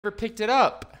Never picked it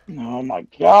up. Oh my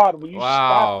god, will you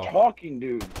Wow. stop talking,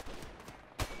 dude?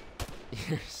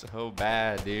 You're so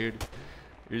bad, dude.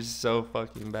 You're so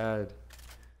fucking bad.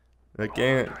 I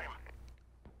can't.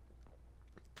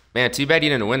 Man, too bad you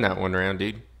didn't win that one round,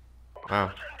 dude.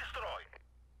 Wow.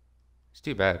 It's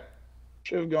too bad.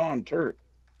 Should have gone turret.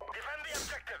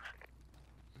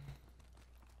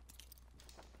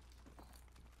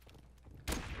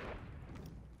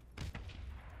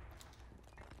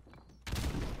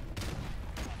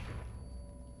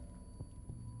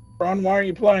 Ron, why are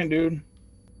you playing, dude?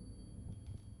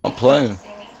 I'm playing.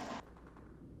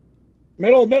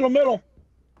 Middle, middle, middle.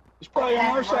 He's probably on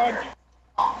our side.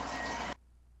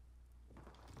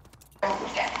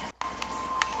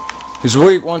 He's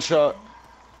weak, one shot.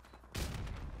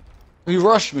 He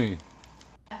rushed me.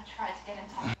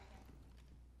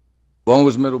 One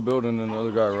was middle building and the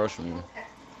other guy rushed me.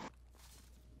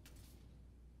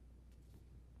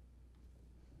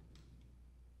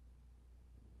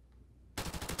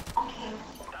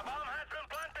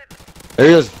 There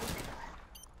he is.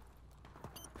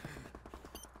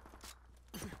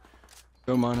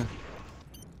 Go, Miner.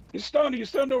 He's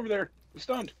stunned over there. He's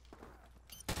stunned.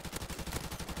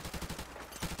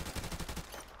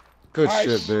 Good Nice.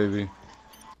 shit, baby.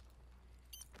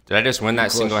 Did I just win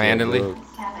that single-handedly?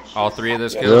 All three of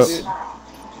those Yes, kills? you did. Good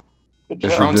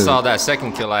Yes, job. you Drone did. saw that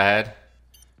second kill I had.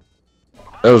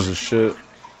 That was a shit.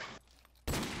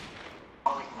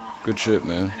 Good shit,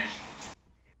 man.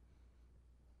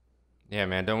 Yeah,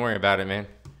 man. Don't worry about it, man.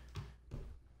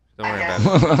 Don't worry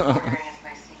about it.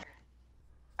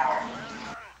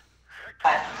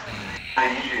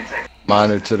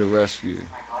 Miner to the rescue.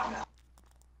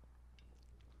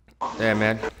 Yeah,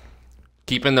 man.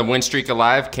 Keeping the win streak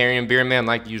alive, carrying Beer Man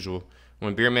like usual.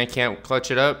 When Beer Man can't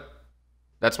clutch it up,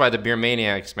 that's why the Beer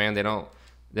Maniacs, man, they don't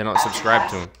subscribe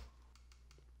to him.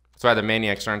 That's why the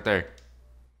Maniacs aren't there.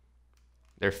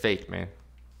 They're fake, man.